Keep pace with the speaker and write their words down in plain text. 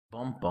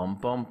Bum bum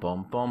bum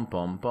bum bum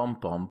bum bum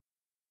bum.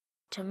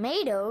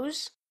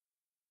 Tomatoes?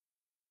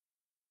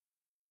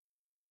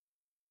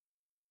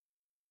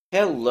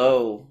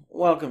 Hello,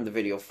 welcome to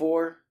video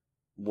 4.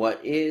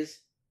 What is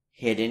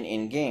hidden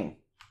in-game?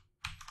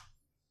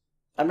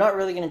 I'm not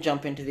really going to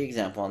jump into the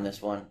example on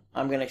this one.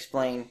 I'm going to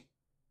explain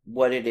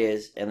what it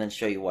is and then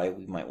show you why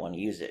we might want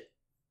to use it,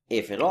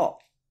 if at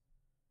all.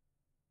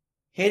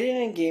 Hidden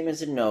in-game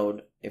is a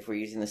node, if we're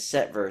using the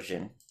set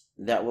version,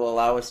 that will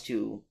allow us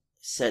to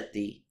set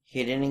the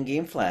hidden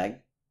in-game flag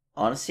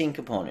on a scene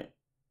component.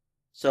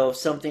 So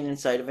something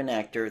inside of an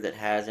actor that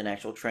has an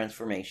actual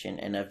transformation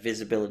and a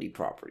visibility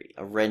property,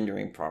 a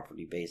rendering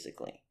property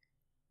basically.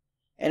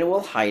 And it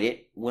will hide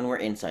it when we're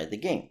inside the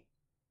game.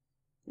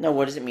 Now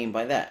what does it mean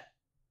by that?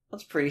 Well,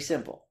 it's pretty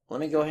simple.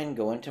 Let me go ahead and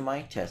go into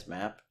my test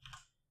map.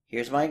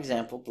 Here's my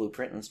example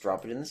blueprint. Let's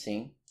drop it in the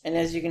scene. And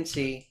as you can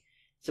see,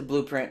 it's a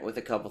blueprint with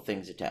a couple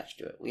things attached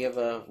to it. We have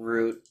a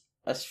root,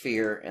 a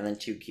sphere, and then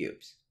 2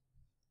 cubes.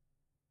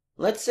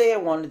 Let's say I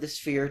wanted the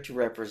sphere to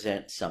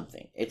represent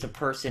something. It's a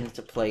person, it's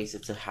a place,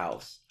 it's a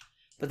house.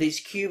 But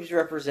these cubes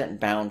represent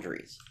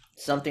boundaries.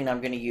 Something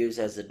I'm going to use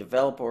as a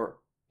developer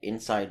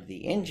inside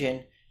the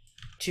engine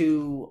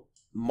to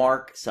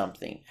mark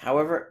something.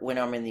 However, when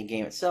I'm in the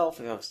game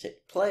itself, if I was to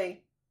hit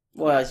play,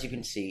 well, as you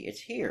can see, it's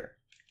here.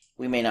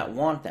 We may not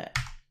want that.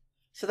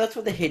 So that's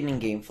what the hidden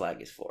in-game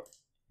flag is for.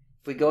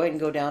 If we go ahead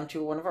and go down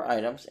to one of our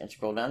items and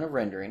scroll down to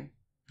rendering,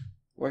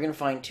 we're going to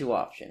find 2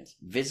 options,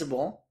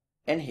 visible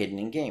and hidden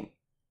in-game.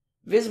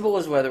 Visible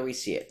is whether we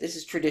see it. This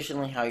is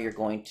traditionally how you're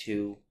going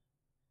to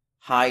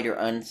hide or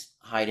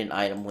unhide an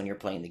item when you're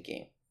playing the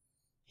game.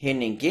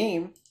 Hidden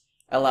in-game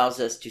allows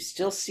us to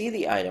still see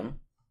the item.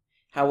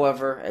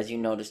 However, as you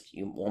noticed,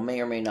 you may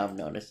or may not have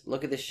noticed,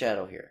 look at this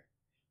shadow here.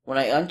 When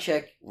I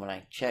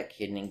check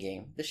hidden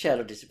in-game, the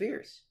shadow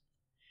disappears.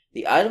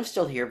 The item's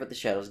still here, but the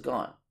shadow's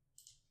gone.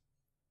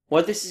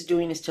 What this is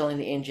doing is telling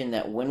the engine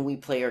that when we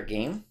play our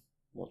game,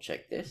 we'll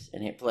check this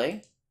and hit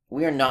play,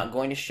 we are not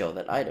going to show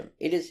that item.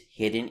 It is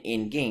hidden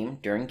in-game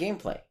during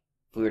gameplay.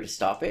 If we were to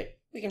stop it,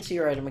 we can see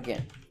our item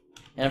again.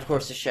 And of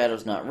course the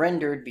shadow's not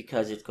rendered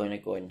because it's going to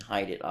go ahead and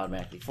hide it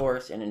automatically for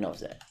us, and it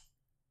knows that.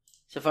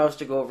 So if I was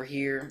to go over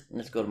here,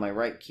 let's go to my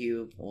right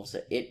cube, and we'll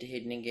set it to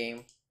hidden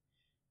in-game,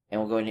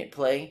 and we'll go ahead and hit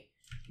play.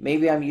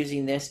 Maybe I'm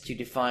using this to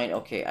define,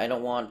 okay, I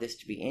don't want this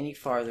to be any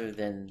farther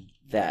than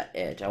that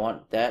edge. I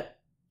want that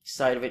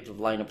side of it to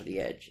line up with the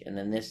edge, and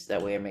then this,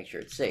 that way I make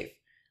sure it's safe.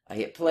 I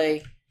hit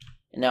play,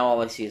 and now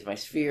all I see is my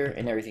sphere,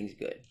 and everything's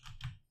good.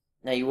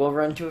 Now you will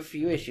run into a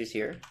few issues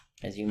here.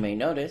 As you may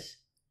notice,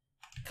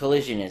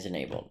 collision is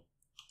enabled.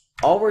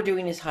 All we're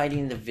doing is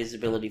hiding the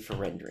visibility for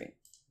rendering.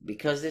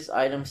 Because this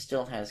item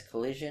still has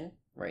collision,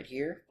 right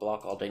here,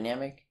 block all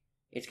dynamic,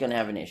 it's going to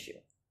have an issue.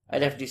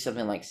 I'd have to do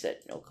something like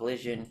set no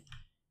collision,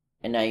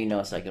 and now you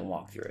notice I can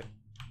walk through it.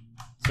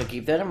 So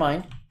keep that in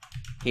mind.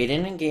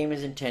 Hidden in-game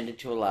is intended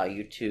to allow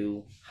you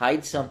to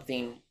hide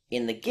something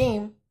in the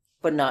game,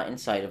 but not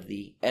inside of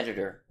the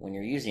editor when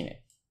you're using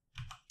it.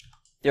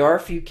 There are a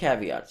few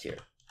caveats here.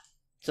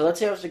 So let's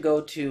say I was to go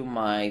to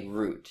my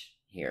root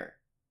here.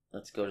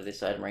 Let's go to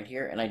this item right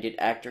here, and I did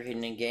actor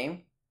hidden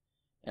in-game,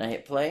 and I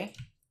hit play.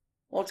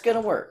 Well, it's going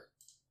to work,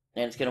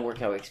 and it's going to work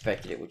how we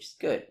expected it, which is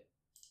good.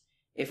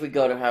 If we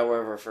go to,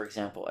 however, for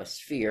example, a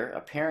sphere,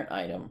 a parent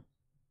item,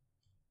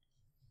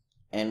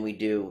 and we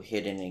do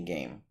hidden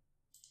in-game,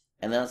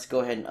 and then let's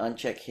go ahead and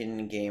uncheck hidden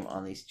in-game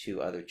on these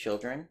 2 other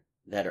children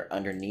that are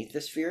underneath the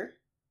sphere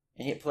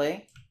and hit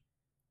play,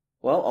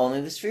 well,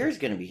 only the sphere is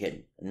going to be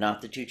hidden,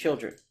 not the 2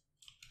 children.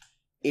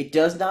 It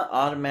does not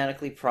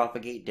automatically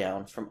propagate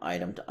down from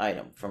item to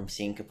item, from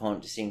scene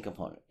component to scene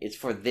component. It's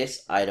for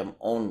this item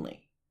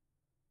only.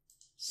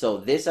 So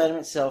this item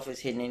itself is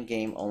hidden in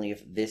game only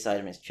if this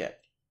item is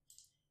checked.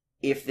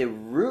 If the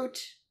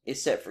root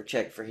is set for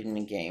check for hidden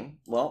in game,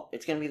 well,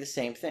 it's going to be the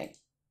same thing.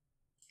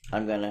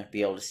 I'm going to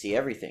be able to see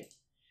everything.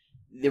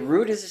 The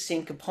root is a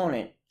scene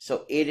component,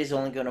 so it is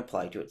only going to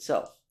apply to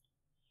itself.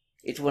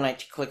 It's when I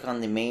click on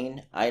the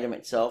main item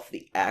itself,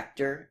 the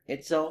actor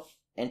itself,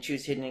 and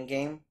choose hidden in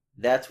game,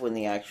 that's when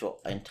the actual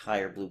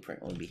entire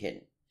blueprint will be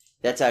hidden.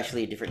 That's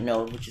actually a different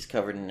node, which is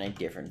covered in a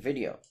different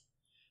video.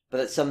 But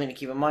that's something to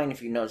keep in mind.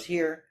 If you notice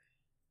here,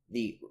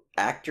 the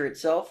actor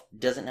itself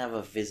doesn't have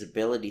a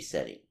visibility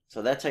setting.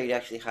 So that's how you'd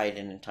actually hide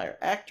an entire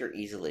actor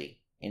easily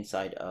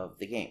inside of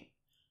the game.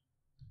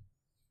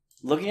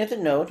 Looking at the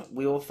node,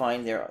 we will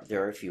find there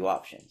are a few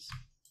options.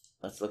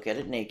 Let's look at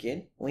it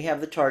naked. We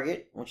have the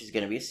target, which is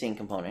going to be a scene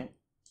component.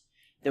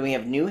 Then we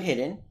have new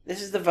hidden.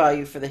 This is the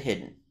value for the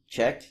hidden.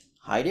 Checked,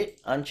 hide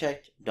it,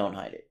 unchecked, don't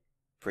hide it.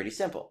 Pretty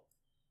simple.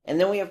 And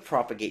then we have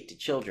propagate to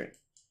children.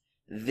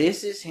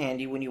 This is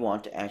handy when you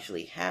want to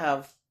actually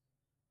have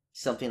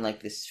something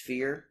like this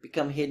sphere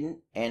become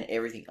hidden and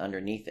everything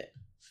underneath it.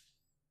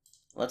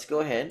 Let's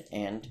go ahead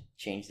and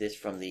change this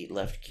from the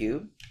left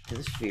cube to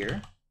the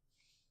sphere.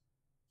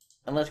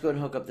 And let's go ahead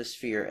and hook up the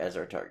sphere as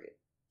our target.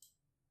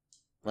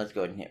 Let's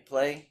go ahead and hit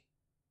play.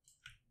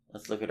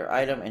 Let's look at our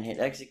item and hit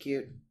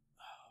execute.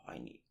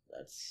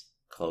 Let's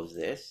close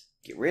this.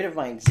 Get rid of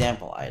my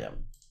example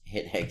item.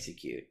 hit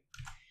execute.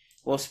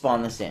 We'll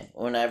spawn this in.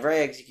 Whenever I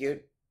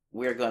execute,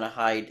 we're going to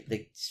hide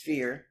the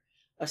sphere,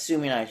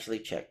 assuming I actually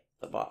check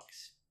the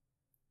box.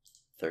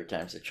 Third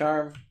time's the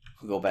charm.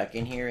 We'll go back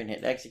in here and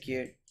hit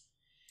execute.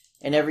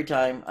 And every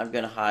time I'm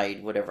going to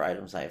hide whatever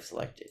items I have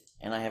selected.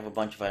 And I have a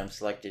bunch of items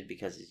selected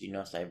because, as you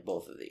notice, I have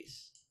both of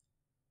these.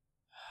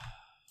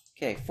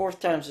 Okay, fourth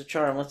time's the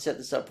charm. Let's set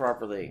this up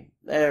properly.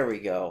 There we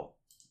go.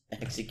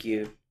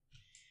 Execute.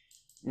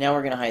 Now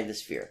we're going to hide the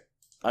sphere.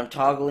 I'm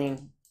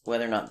toggling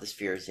whether or not the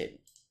sphere is hidden.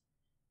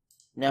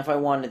 Now if I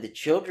wanted the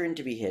children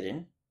to be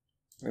hidden,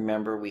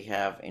 remember we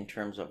have, in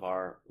terms of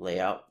our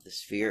layout, the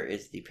sphere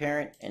is the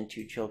parent and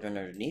 2 children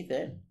underneath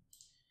it.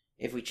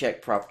 If we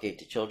check propagate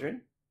to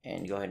children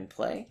and go ahead and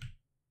play,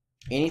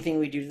 anything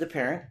we do to the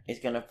parent is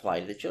going to apply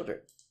to the children.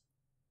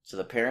 So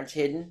the parent's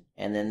hidden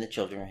and then the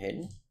children are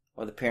hidden,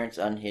 or the parent's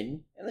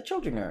unhidden and the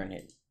children are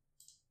unhidden.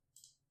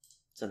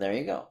 So there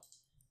you go.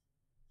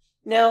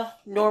 Now,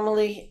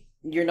 normally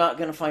you're not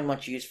going to find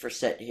much use for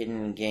set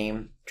hidden in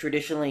game.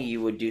 Traditionally,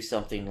 you would do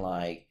something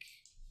like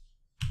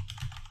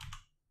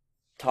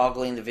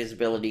toggling the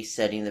visibility,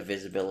 setting the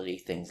visibility,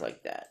 things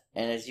like that.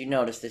 And as you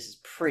notice, this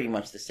is pretty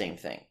much the same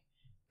thing.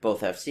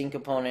 Both have scene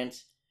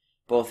components,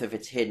 both if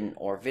it's hidden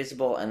or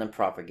visible, and then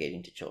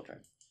propagating to children.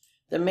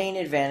 The main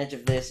advantage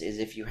of this is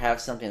if you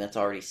have something that's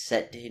already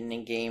set to hidden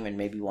in game and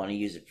maybe want to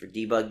use it for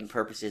debugging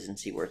purposes and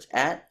see where it's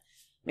at.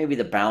 Maybe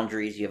the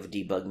boundaries, you have a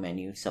debug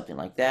menu, something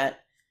like that.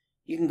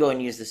 You can go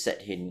and use the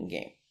set hidden in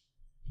game.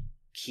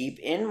 Keep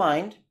in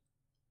mind,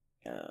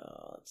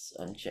 let's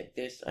uncheck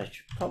this. I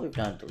should probably have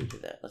not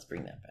deleted that. Let's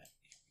bring that back.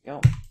 Here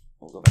we go.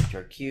 We'll go back to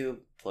our cube,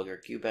 plug our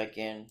cube back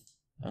in.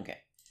 Okay.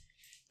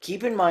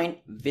 Keep in mind,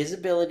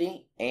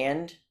 visibility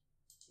and,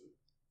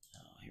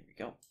 here we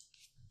go.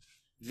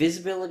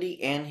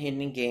 Visibility and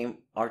hidden in game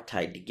are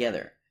tied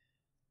together.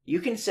 You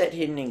can set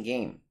hidden in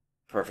game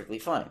perfectly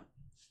fine.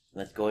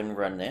 Let's go ahead and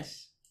run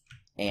this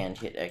and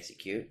hit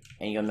execute,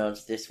 and you'll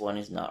notice this one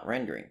is not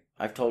rendering.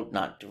 I've told it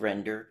not to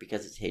render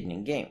because it's hidden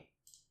in game.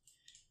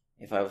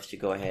 If I was to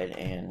go ahead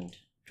and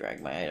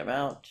drag my item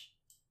out,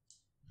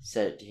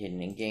 set it to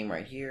hidden in game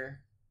right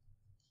here,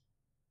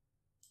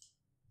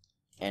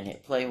 and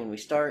hit play when we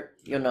start,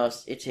 you'll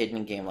notice it's hidden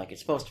in game like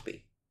it's supposed to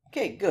be.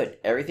 Okay, good.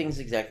 Everything's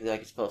exactly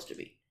like it's supposed to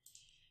be.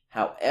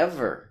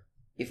 However,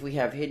 if we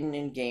have hidden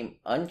in game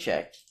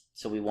unchecked,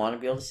 so we want to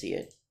be able to see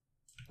it,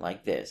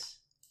 like this,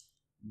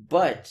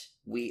 but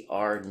we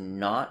are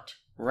not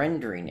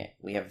rendering it.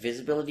 We have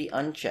visibility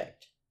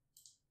unchecked.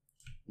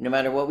 No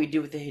matter what we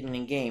do with the hidden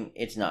in game,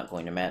 it's not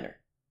going to matter.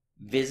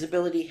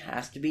 Visibility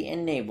has to be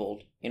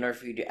enabled in order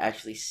for you to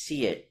actually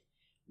see it,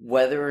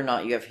 whether or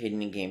not you have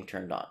hidden in game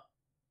turned on.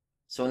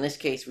 So in this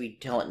case, we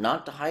tell it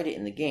not to hide it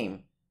in the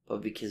game,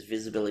 but because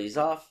visibility is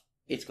off,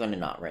 it's going to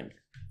not render.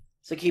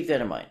 So keep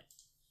that in mind.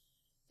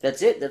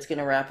 That's it. That's going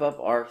to wrap up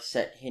our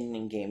set hidden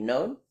in game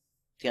node.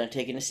 It's going to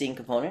take in a scene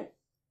component.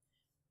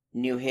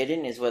 New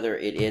hidden is whether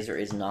it is or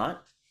is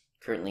not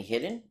currently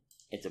hidden.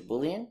 It's a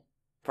boolean.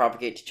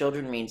 Propagate to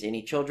children means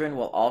any children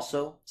will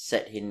also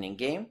set hidden in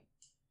game.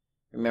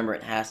 Remember,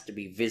 it has to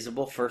be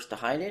visible first to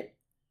hide it.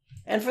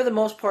 And for the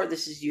most part,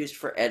 this is used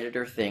for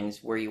editor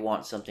things where you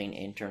want something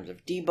in terms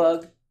of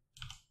debug,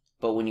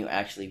 but when you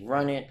actually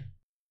run it,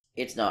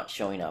 it's not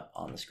showing up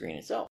on the screen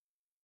itself.